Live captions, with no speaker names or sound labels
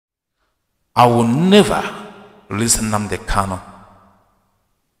I will never release Nnamdi Kanu.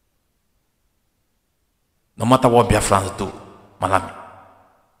 No matter what Biafrans do, Malami.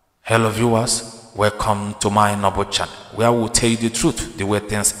 Hello viewers, welcome to my noble channel, where I will tell you the truth, the way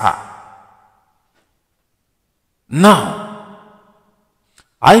things are. Now,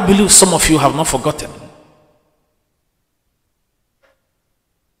 I believe some of you have not forgotten.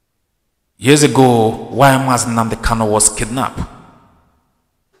 Years ago, while Nnamdi Kanu was kidnapped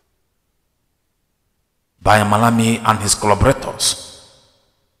by Malami and his collaborators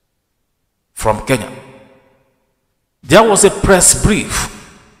from Kenya, there was a press brief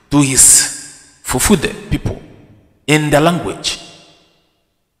to his Fufude people in their language.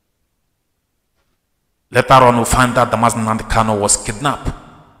 Later on, we find out that Nnamdi Kanu was kidnapped.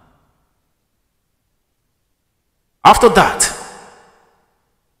 After that,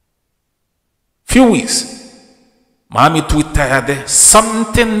 few weeks, Malami tweeted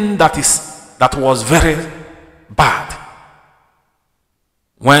something that was very bad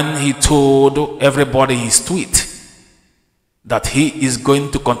when he told everybody in his tweet that he is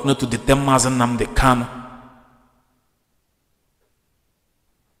going to continue to detain Nnamdi Kanu.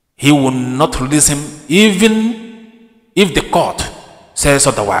 He will not release him even if the court says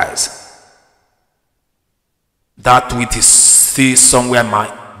otherwise. That tweet is still somewhere in my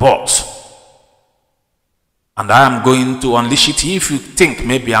box, and I am going to unleash it if you think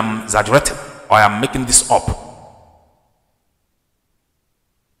maybe I'm exaggerating or I'm making this up.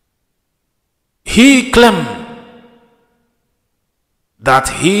 He claimed that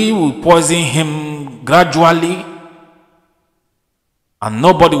he will poison him gradually and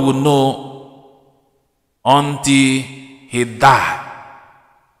nobody will know until he died.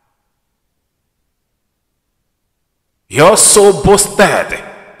 He also boasted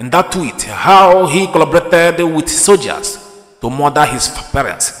in that tweet how he collaborated with soldiers to murder his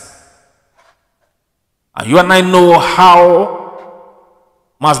parents. And you and I know how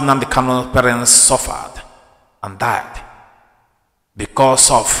Nnamdi Kanu's parents suffered and died because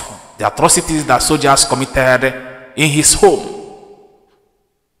of the atrocities that soldiers committed in his home.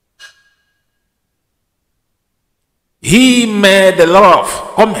 He made a lot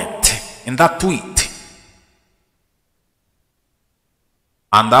of comment in that tweet,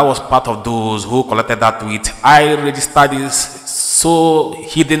 and I was part of those who collected that tweet. I registered this so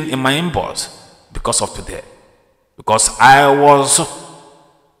hidden in my inbox because of today, because I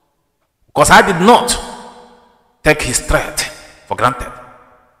did not take his threat for granted.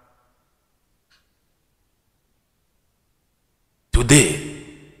 Today,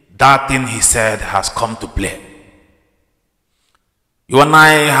 that thing he said has come to play. You and I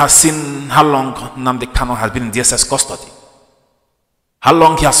have seen how long Nnamdi Kanu has been in DSS custody, how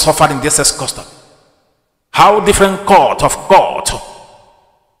long he has suffered in DSS custody, how different court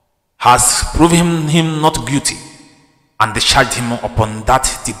has proven him not guilty and discharged him upon that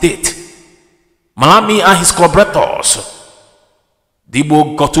date. Malami and his collaborators, the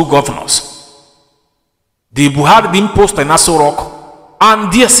Igbo two governors, the Buhari imposed in Aso Rock, and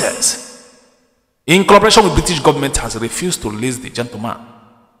DSS, in collaboration with British government, has refused to release the gentleman.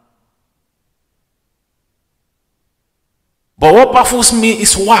 But what baffles me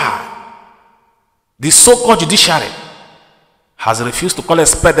is why the so-called judiciary has refused to call a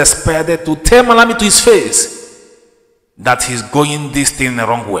spade to tell Malami to his face that he's going this thing the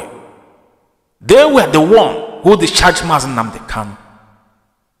wrong way. They were the one who discharged Nnamdi Kanu.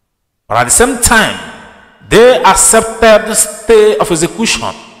 But at the same time, they accepted the stay of execution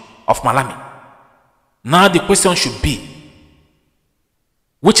of Malami. Now the question should be,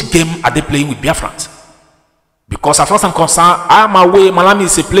 which game are they playing with Biafrans? Because as far as I'm concerned, I'm aware Malami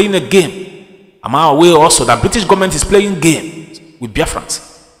is playing a game. I'm aware also that British government is playing games with Biafrans.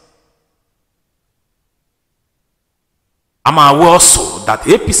 I'm aware also that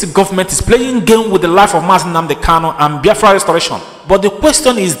APC government is playing game with the life of Nnamdi Kanu and Biafra restoration. But the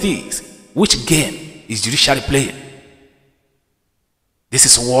question is this, which game is judiciary playing? This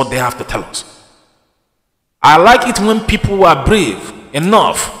is what they have to tell us. I like it when people are brave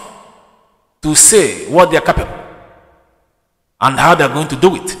enough to say what they are capable and how they are going to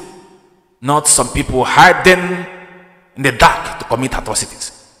do it. Not some people hiding in the dark to commit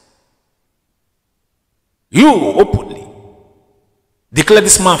atrocities. You openly declare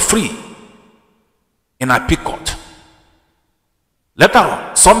this man free in a appeal court. Later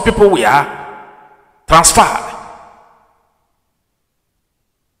on, some people were transferred.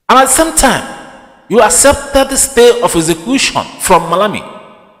 And at the same time, you accepted the stay of execution from Malami.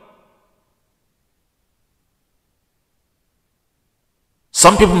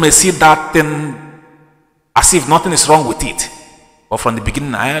 Some people may see that thing as if nothing is wrong with it. But from the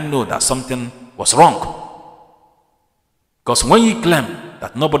beginning, I know that something was wrong. Because when you claim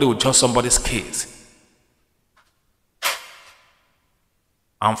that nobody will judge somebody's case,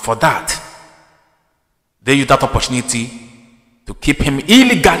 and for that, they use that opportunity to keep him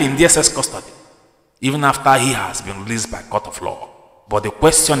illegally in DSS custody, even after he has been released by court of law. But the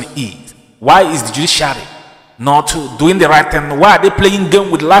question is, why is the judiciary not doing the right thing? Why are they playing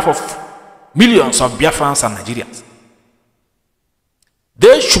game with the life of millions of Biafrans and Nigerians?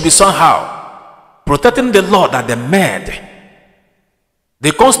 They should be somehow protecting the law that they made,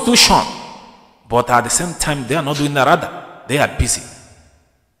 the constitution, but at the same time, they are not doing that. Rather, they are busy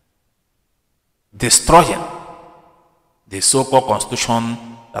destroying the so-called constitution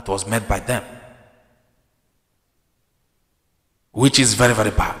that was made by them, which is very,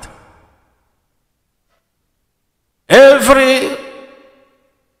 very bad. Everything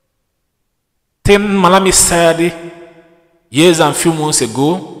Malami said years and few months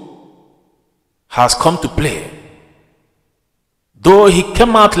ago has come to play. Though he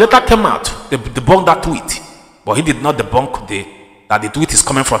later came out, to debunk that tweet, but he did not debunk that the tweet is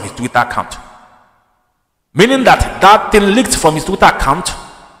coming from his Twitter account. Meaning that that thing leaked from his Twitter account,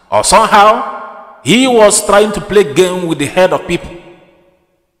 or somehow he was trying to play game with the head of people.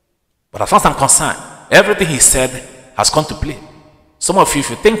 But as far as I'm concerned, everything he said has come to play. Some of you, if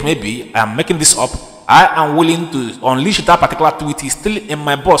you think maybe I am making this up, I am willing to unleash that particular tweet. It's still in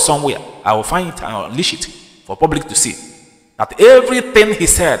my box somewhere. I will find it and unleash it for public to see. That everything he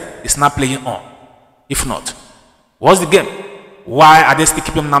said is not playing on. If not, what's the game? Why are they still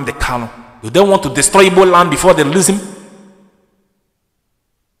keeping Nnamdi Kanu? Do they want to destroy Igbo land before they release him?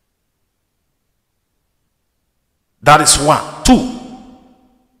 That is one. Two,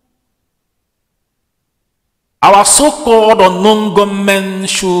 our so-called unknown government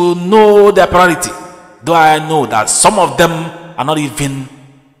should know their priority. Though I know that some of them are not even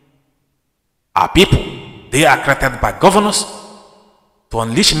our people. They are created by governors to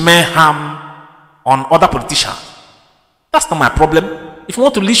unleash mayhem on other politicians. That's not my problem. If you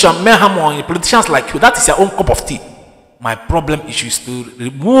want to unleash mayhem on politicians like you, that is your own cup of tea. My problem is to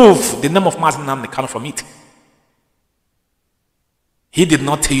remove the name of Nnamdi Kanu from it. He did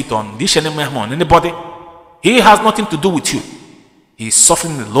not tell you to unleash any mayhem on anybody. He has nothing to do with you. He is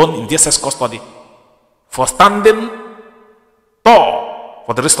suffering alone in DSS custody for standing tall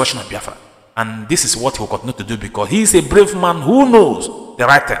for the restoration of Biafra. And this is what he will continue to do, because he is a brave man who knows the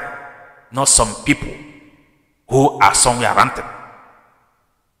right thing, not some people who are somewhere ranting.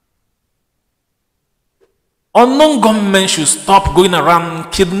 Unknown government should stop going around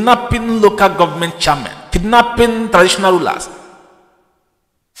kidnapping local government chairmen, kidnapping traditional rulers.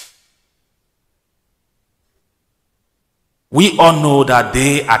 We all know that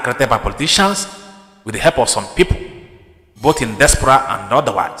they are created by politicians with the help of some people, both in diaspora and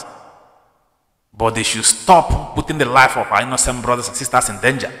otherwise. But they should stop putting the life of our innocent brothers and sisters in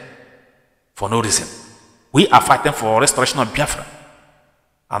danger for no reason. We are fighting for restoration of Biafra.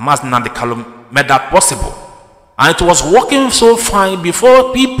 And Nnamdi Kanu made that possible. And it was working so fine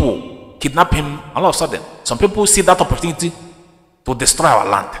before people kidnap him. All of a sudden, some people see that opportunity to destroy our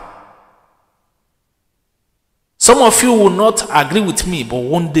land. Some of you will not agree with me, but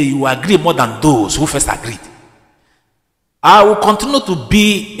one day you will agree more than those who first agreed. I will continue to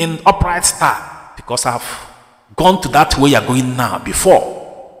be in upright style, because I've gone to that way you're going now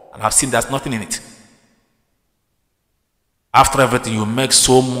before, and I've seen there's nothing in it. After everything, you make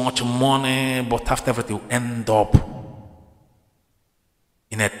so much money, but after everything, you end up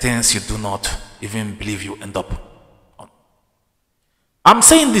in a things you do not even believe you end up on. I'm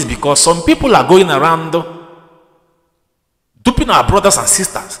saying this because some people are going around duping our brothers and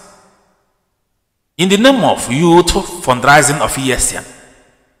sisters in the name of youth fundraising of ESN.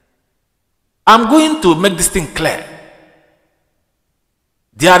 I'm going to make this thing clear.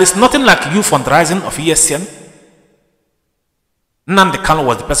 There is nothing like youth fundraising of ESN. Nnamdi Kanu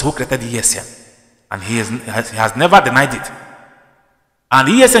was the person who created ESN, and he has never denied it. And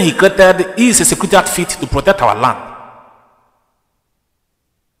the ESN he created is a security outfit to protect our land,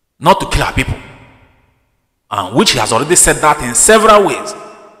 not to kill our people, and which he has already said that in several ways.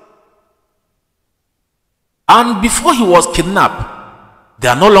 And before he was kidnapped, they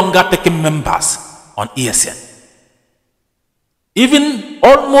are no longer taking members on ESN. Even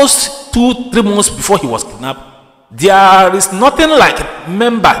almost 2-3 months before he was kidnapped, there is nothing like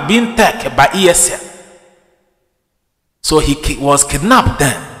member being taken by ESN. So he was kidnapped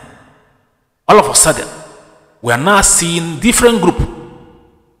then. All of a sudden, we are now seeing different groups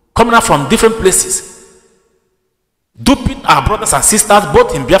coming out from different places, duping our brothers and sisters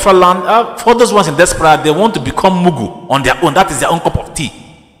both in Biafra land. For those ones in diaspora, they want to become Mugu on their own. That is their own cup of tea.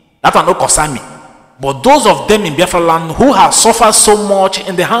 That one no concern me. But those of them in Biafra land who have suffered so much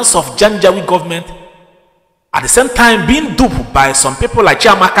in the hands of Janjaweed government, at the same time being duped by some people like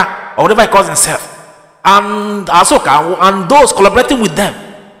Chiamaka or whatever he calls himself, and Asoka, and those collaborating with them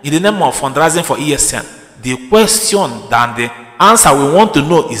in the name of fundraising for ESN, the question and the answer we want to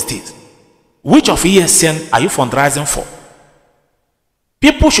know is this: which of ESN are you fundraising for?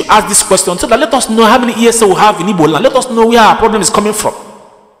 People should ask this question so that let us know how many ESN we have in Igbo land. Let us know where our problem is coming from.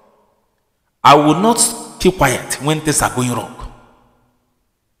 I will not keep quiet when things are going wrong.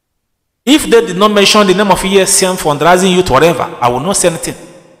 If they did not mention the name of ESN fundraising youth, whatever, I will not say anything.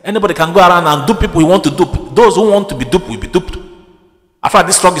 Anybody can go around and dupe people who want to dupe. Those who want to be duped will be duped. As far as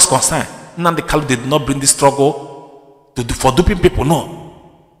this struggle is concerned, Nnamdi Kanu did not bring this struggle for duping people.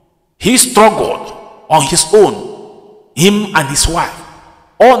 No. He struggled on his own, him and his wife,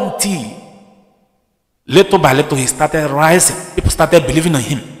 until little by little he started rising. People started believing in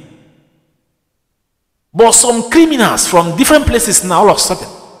him. But some criminals from different places now, all of a sudden,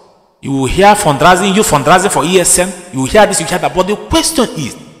 you will hear fundraising, you fundraising for ESN, you will hear this, you hear that. But the question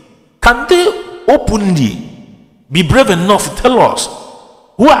is, can they openly be brave enough to tell us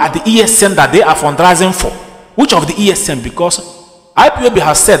who are the ESN that they are fundraising for? Which of the ESN? Because IPOB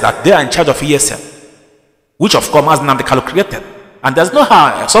has said that they are in charge of ESN, which of course Nnamdi Kanu created. And there's no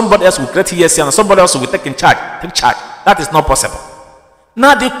how somebody else will create ESN and somebody else will take charge. That is not possible.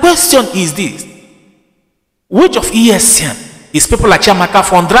 Now the question is this: which of ESN is people like Chiamaka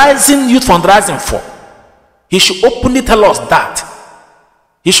fundraising, youth fundraising for? He should openly tell us that.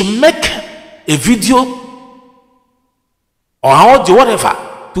 He should make a video or audio, whatever,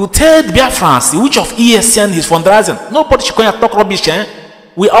 to tell the Biafrans which of ESN is fundraising. Nobody should come and talk rubbish.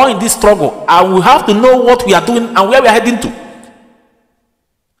 We are in this struggle and we have to know what we are doing and where we are heading to.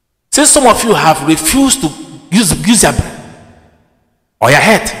 Since some of you have refused to use your brain or your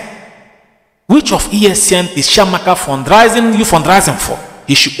head, which of ESN is Chiamaka fundraising, you fundraising for?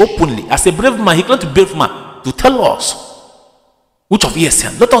 He should openly, as a brave man, he claimed to be a brave man, to tell us which of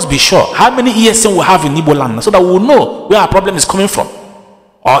ESN. Let us be sure how many ESN we have in Igbo land so that we will know where our problem is coming from.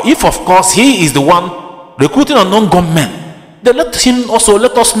 Or if, of course, he is the one recruiting unknown gunmen, then let him also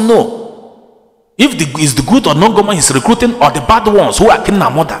let us know if it's the good or non-government he's recruiting or the bad ones who are killing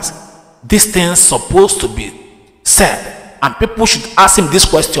our mothers. These things supposed to be said, and people should ask him this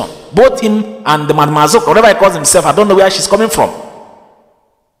question. Both him and the Mademoiselle, whatever he calls himself, I don't know where she's coming from.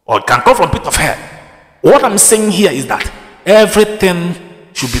 Or it can come from pit of hell. What I'm saying here is that everything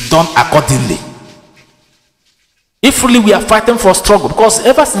should be done accordingly. If really we are fighting for struggle, because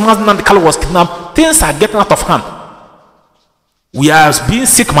ever since Nnamdi Kanu was kidnapped, things are getting out of hand. We are being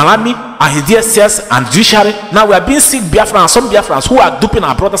sick Malami and his DSS and judiciary. Now we are being sick Biafra and some Biafrans who are duping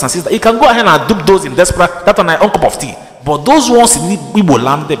our brothers and sisters. You can go ahead and dupe those in desperate, that's on my own cup of tea. But those ones in Igbo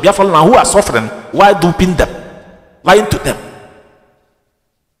land, the Biafra land, who are suffering, why duping them, lying to them?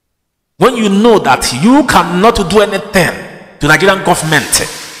 When you know that you cannot do anything to Nigerian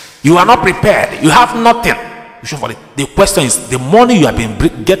government, you are not prepared, you have nothing. The question is, the money you have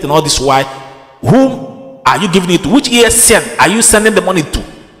been getting all this while, whom are you giving it to? Which ESN are you sending the money to?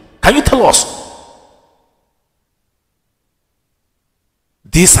 Can you tell us?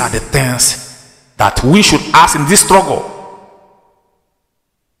 These are the things that we should ask in this struggle.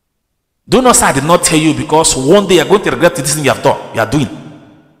 Do not say I did not tell you, because one day you are going to regret this thing you have done, you are doing.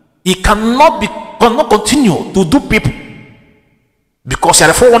 It cannot continue to do people because you are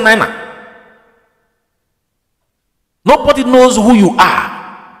a 419er. Nobody knows who you are.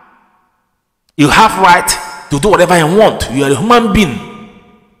 You have right to do whatever you want. You are a human being.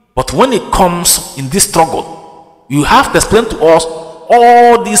 But when it comes in this struggle, you have to explain to us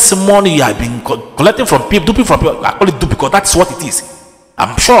all this money you have been collecting from people, duping from people. I call it dupe because that's what it is.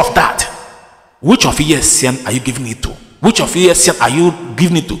 I'm sure of that. Which of ESN are you giving it to? Which of ESN are you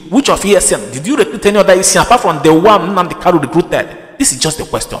giving it to? Which of ESN? Did you recruit any other ESN apart from the one Nnamdi Kanu recruited? This is just the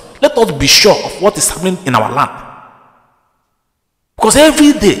question. Let us be sure of what is happening in our land. Because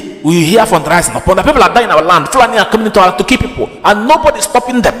every day we hear fundraising upon the people are dying in our land. Fulani are coming into our land to kill people, and nobody is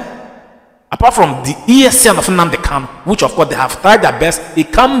stopping them. Apart from the ESN of Nnamdi Kanu, which of course they have tried their best.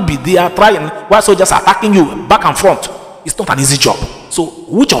 It can be they are trying while soldiers are attacking you back and front. It's not an easy job. So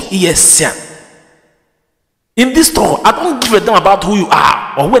which of ESN? In this struggle, I don't give a damn about who you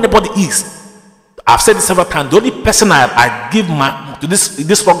are or who anybody is. I've said this several times. The only person I give my to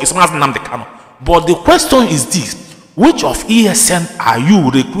this struggle is Nnamdi Kanu. But the question is this: which of ESN are you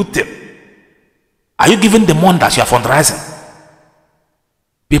recruiting? Are you giving the money that you are fundraising?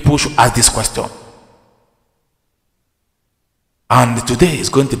 People should ask this question. And today is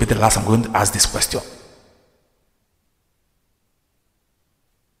going to be the last I'm going to ask this question.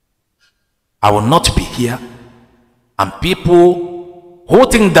 I will not be here, and people who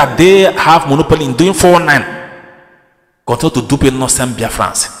think that they have monopoly in doing 419 continue to dupe innocent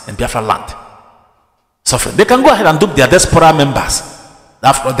Biafrans in Biafra land. Suffering. They can go ahead and dupe their diaspora members. They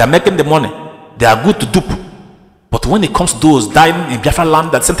are making the money. They are good to dupe. But when it comes to those dying in Biafra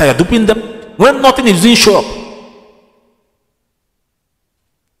land, at the same time you are duping them, when nothing is doing show up,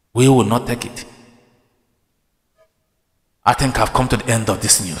 we will not take it. I think I've come to the end of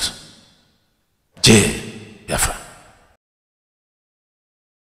this news. J. Biafra.